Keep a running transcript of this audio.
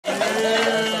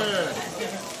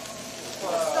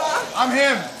I'm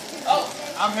him. Oh.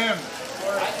 I'm him.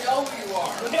 I know who you are.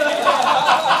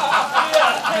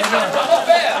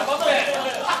 I'm a fan.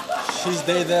 She's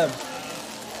they, them.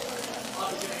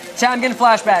 Chat, I'm getting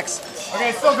flashbacks. Okay,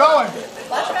 it's still going.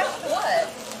 Flashbacks to what?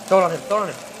 Throw it on him. Throw it on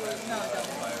him.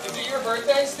 Is it your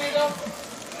birthday, SNEAKO?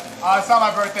 It's not my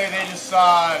birthday. They just,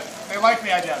 they like me,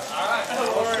 I guess. All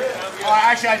right.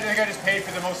 Actually, I think I just paid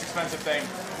for the most expensive thing.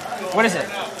 What is it?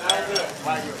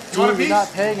 You want a Dude, piece? you're not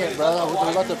paying it, brother.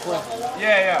 We're about to play.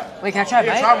 Yeah. Wait, can I try it,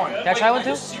 Yeah, mate? try one. Can I try one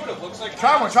too? See what it looks like.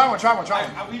 Try one.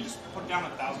 We just put down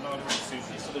 $1,000 worth of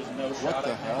sushi, so there's no shot. What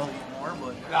the hell?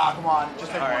 Nah, come on.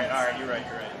 Just take one. All right, you're right.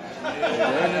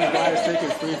 Random guy is taking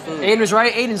free food. Aiden was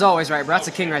right. Aiden's always right, bro. That's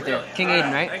a king right there. King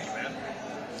Aiden, right? Thank you, man.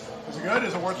 Is it good?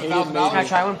 Is it worth Aiden $1,000? Can I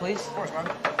try one, please? Of course, man.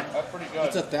 That's pretty good.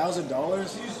 It's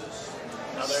 $1,000.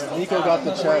 Nico got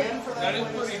the check. That is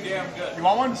pretty damn good. You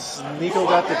want one? Nico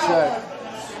got the check.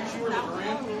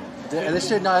 This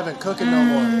shit not even cooking no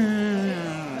more.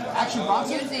 Actually,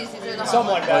 Bronson? Use these are the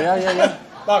Something like Oh that. yeah.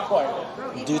 Not quite.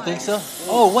 Do you think so?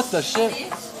 Oh, what the shit?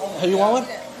 Hey, you want one?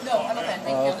 No, I'm a fan.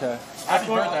 Thank Oh, you. okay. Happy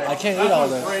birthday. I can't eat all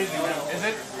that. Crazy, man. Is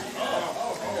it?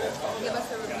 Give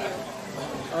us a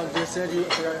review. They said you're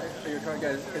trying to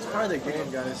get. It's part of the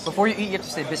game, guys. Before you eat, you have to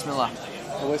say Bismillah.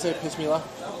 Oh, wait, say Bismillah.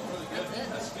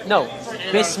 No,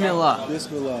 Bismillah.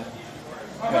 Bismillah.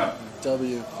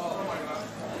 W.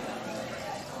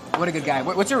 What a good guy.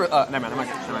 What's your? Never mind.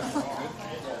 I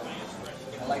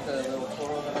like the little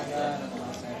coral that I got.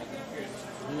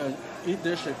 You know, eat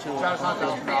this shit too. That's not $1,000. I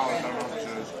don't know what it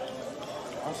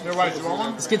is. They're right. You want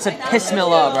one? This kid said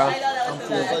Bismillah, bro. I know that was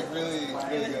good. Like really, it's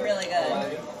really It was good. really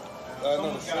good.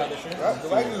 No, the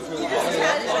Wagyu is really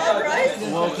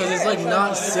good. Well, because it's like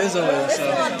not sizzling, This so.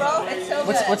 one, bro, it's so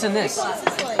good. What's in this?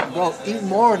 Bro, eat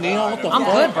more, Neon. What the I'm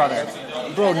fuck? good, brother.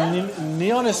 Bro,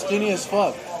 Neon is skinny as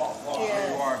fuck.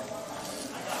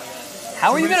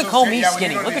 How are you gonna call me Yeah, when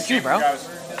skinny? go to Look these at you, escape bro. guys.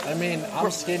 I mean,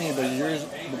 I'm skinny, but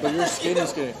you're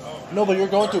skinny. No, but you're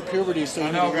going through puberty, so you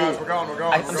I need know, to guys. eat. We're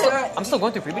going. I'm still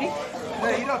going through puberty.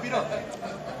 Hey, eat up.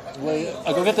 Wait,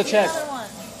 I'll go get the check. Another one.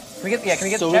 Can we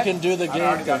get So the we check? can do the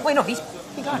game. thing. Wait, no, he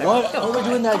got it. What? No. Are we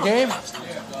doing that game?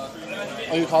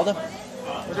 Oh, you called him?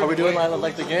 Are we doing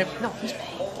like the game? No, he's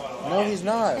No, he's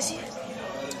not.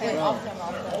 Hey, off them.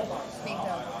 Thank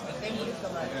them. Thank you so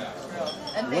much.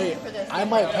 And thank Wait, you for this. I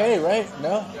might pay, right?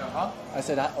 No? I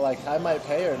said, I might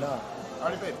pay or not? I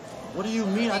already paid. What do you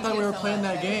mean? I thought we were playing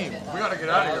that game. We gotta get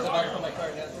out of here.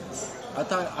 I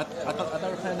thought we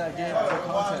were playing that game for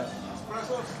content.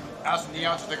 Ask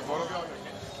Neon to take a photo of you.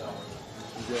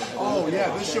 Oh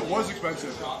yeah, this shit was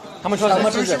expensive. How much was How it?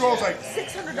 much is Sushi it? rolls like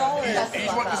 $600.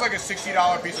 each one. It's like a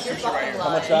 $60 piece of sushi right here. How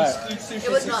much that? It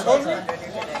was not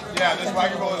 600. Yeah, this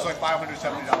Wagyu roll is like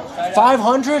 $570.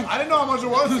 500? I didn't know how much it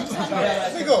was.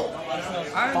 Nico,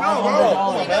 I didn't know,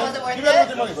 bro. You know, was it worth you got it?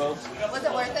 your money, bro. Was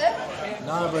it worth it?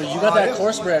 Nah, bro, you got that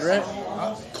course bread, right?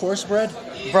 Course bread?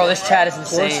 Bro, this chat is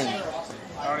insane.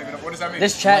 I don't even know. What does that mean?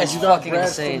 This chat is You got fucking bread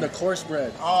insane. from the course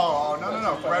bread. Oh,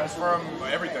 no. Bread's from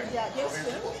everything. Yeah, there's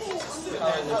food.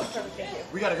 Oh, perfect. Thank you.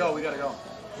 We gotta go.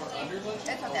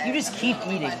 It's okay. You just keep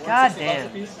eating. God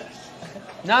damn.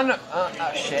 No.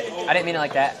 Shit. I didn't mean it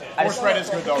like that. I Horse just. bread is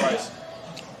good though, Rice.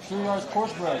 $3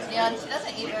 course bread. Yeah, she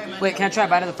doesn't eat very much. Wait, can I try a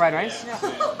bite of the fried rice?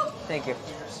 Thank you.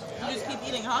 You just keep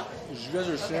eating, huh? You guys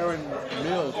are sharing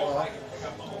meals, bro.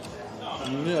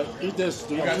 Yeah, eat this.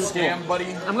 You got scam, buddy.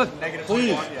 I'm good. Negative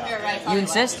Please. 21. Yeah. You're right. You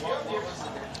insist?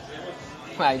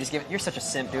 Wow, you just give it. You're such a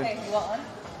simp, dude. Okay, you want one?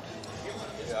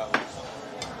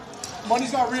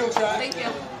 Money's not real, Chad. Thank you.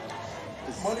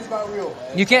 Money's not real.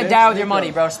 You can't die with your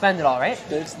money, bro. Spend it all, right?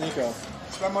 Thanks, Nico.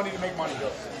 Spend money to make money.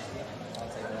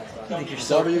 Thank you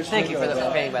so W. Thank you for the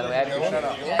paying, by the way. I appreciate it. Shut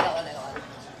up. Yeah, I got one.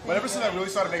 But ever since I really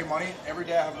started making money, every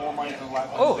day I have more money than the last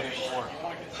Oh. day before.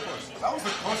 That was the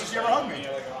closest you ever hugged me.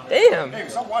 Damn. Hey,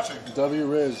 stop watching. W.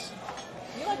 Riz.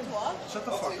 You like to walk? Shut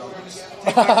the fuck up.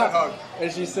 Take that hug.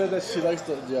 And she said that she likes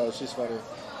to. Yo, she's funny.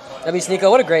 I mean,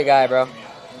 SNEAKO, what a great guy, bro.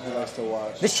 He likes to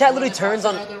watch. This chat literally turns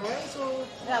on.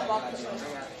 Yeah, walk.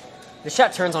 This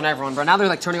chat turns on everyone, bro. Now they're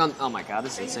like turning on. Oh my god,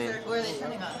 this is insane. Where are they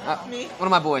turning on? Me? One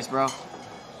of my boys, bro.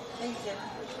 Thank you.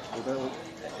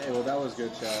 Well, that was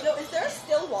good, chat. No, is there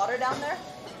still water down there?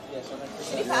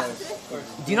 Can you pass it to me?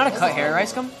 Do you know how to cut hair,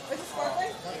 RiceGum? Is it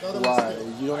sparkling? Why?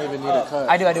 You don't even need a cut.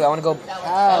 I do. I want to go.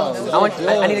 How?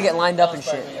 I need to get lined up and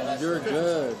shit. You're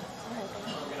good.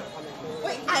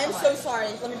 Wait, I am so sorry.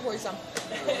 Let me pour you some.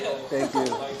 Thank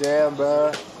you. Damn,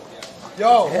 bro.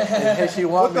 Yo, Hey, she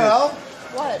want what the me. hell?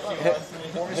 What?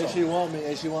 Hey, she want me.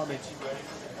 Hey, she want me.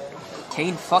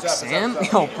 Kane, fuck What's up, Sam?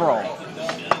 what's up? Yo, bro.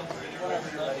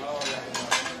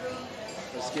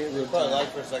 skate real Probably time. like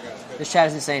for a second. It's good. This chat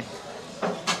is insane.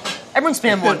 Everyone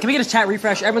spam one. Can we get a chat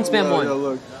refresh? Everyone spam Yo, one. yo,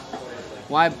 look.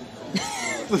 Why?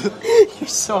 You're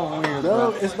so weird,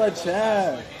 No, bro. it's my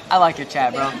chat. I like your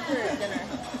chat, bro.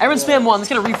 Everyone spam one. Let's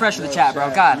get a refresh of the chat,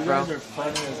 bro. God, You bro. guys are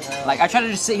funny as hell. Like, I try to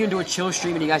just sit here and do a chill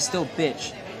stream and you guys still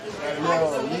bitch.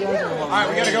 Yo, you guys are All right,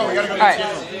 we gotta go. We gotta go.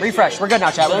 Alright, refresh. We're good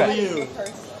now, chat. We're good. W.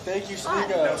 Thank you,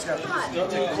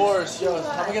 SNEAKO. Course, yo,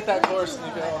 how we get that course,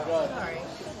 SNEAKO? Oh god. Sorry.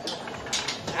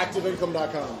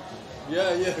 ActiveIncome.com.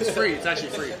 Yeah, yeah. It's free. It's actually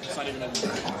free. It's not even. I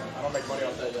don't make money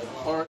off that. Or